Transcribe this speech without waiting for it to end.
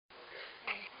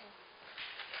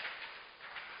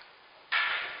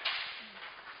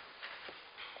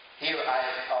here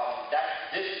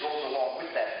this goes along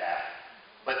with that map,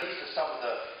 but these are some of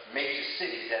the major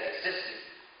cities that existed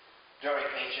during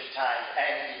ancient times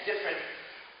and the different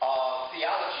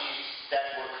theologies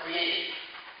that were created.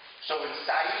 So in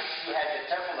Sais, you had the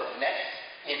temple of Net.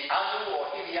 In Anu or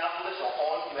Heliopolis or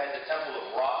On, you had the temple of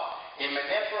Ra. In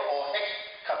Menepher or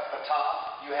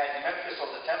Ptah, you had Memphis or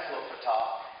the temple of Ptah.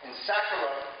 In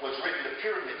Saqqara was written the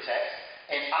pyramid text.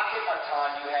 In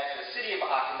Akhenaten, you had the city of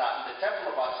Akhenaten, the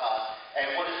temple of Aten, and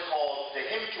what is called the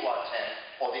hymn to Aten,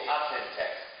 or the Aten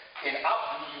text. In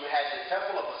Abdu, you had the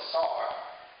temple of Asar.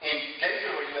 In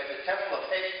Gedera, you had the temple of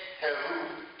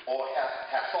Heru, or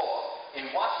Hathor. In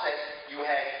Waset, you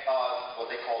had what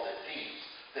they called it Thebes,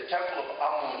 the temple of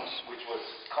Amun, which was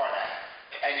Karnak.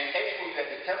 And in Edfu, you had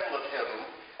the temple of Heru.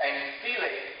 And in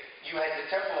Philae, you had the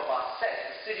temple of Aset,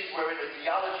 the cities wherein the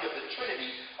theology of the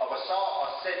Trinity of Asar,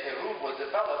 Aset, Heru was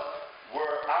developed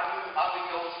were Anu,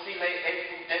 Abydos, Philae,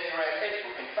 Edfu, Dedra, and Edfu.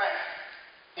 In fact,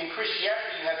 in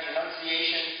Christianity, you have the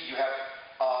Annunciation, you have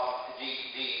the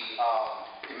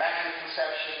Immaculate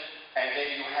Conception, and then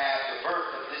you have the birth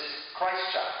of this Christ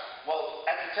child. Well,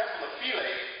 at the temple of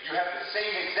Philae, you have the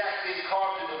same exact thing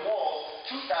carved in the walls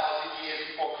 2,000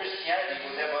 years before Christianity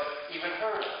was ever even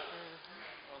heard of.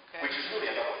 Which is really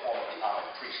another form of the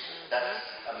Amen priesthood. That's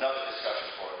another discussion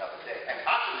for another day. And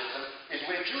Optimism is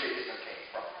where Judaism came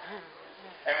from.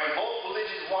 And when both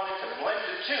religions wanted to blend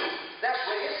the two, that's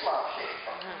where Islam came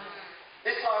from.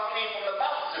 Islam came from the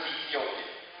mountains of Ethiopia,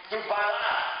 through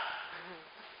Balaam.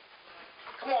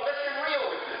 Come on, let's get real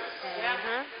with this.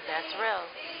 That's real.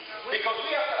 Because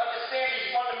we have to understand these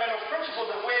fundamental principles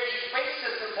of where these faith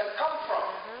systems have come from.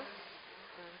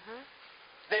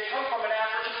 They come from an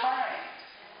African mind.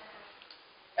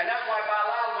 And that's why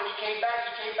Balaam, when he came back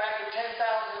with 10,000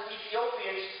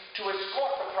 Ethiopians to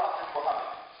escort the Prophet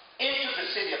Muhammad into the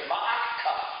city of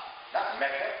Ma'atka, not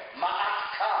Mecca,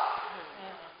 Ma'atka.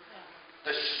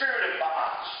 The spirit of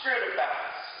Ma'at, the spirit of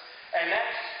balance. And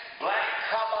that's black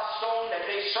Kaba stone that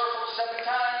they circled 7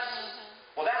 times.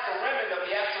 Well, that's a remnant of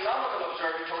the astronomical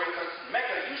observatory, because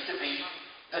Mecca used to be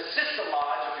the sister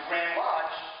lodge of the Grand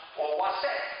Lodge, or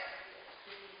Waset.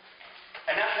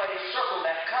 And that's why they circled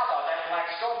that Kaba, that black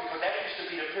stone, because that used to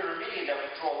be the pyramid that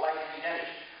would draw light and heat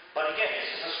energy. But again, this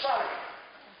is astronomy.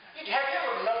 Have you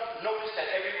ever noticed that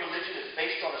every religion is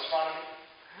based on astronomy?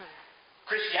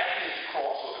 Christianity is the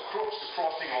cross, or the crux, the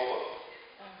crossing over.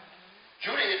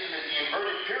 Judaism is the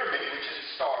inverted pyramid, which is the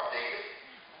Star of David.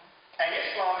 And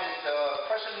Islam is the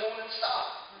crescent moon and star.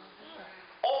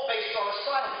 All based on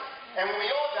astronomy. And when we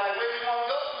all die, where we want to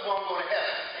go? We want to go to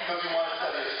heaven, because we want to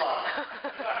study astronomy.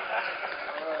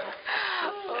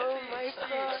 Oh my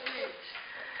God.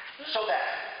 So that,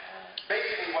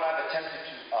 basically what I've attempted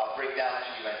to break down to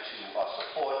you and to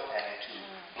support and to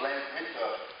blend with the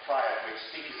prior great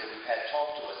speakers that we've had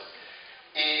talk to us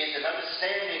is an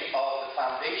understanding of the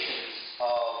foundations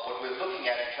of what we're looking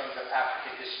at in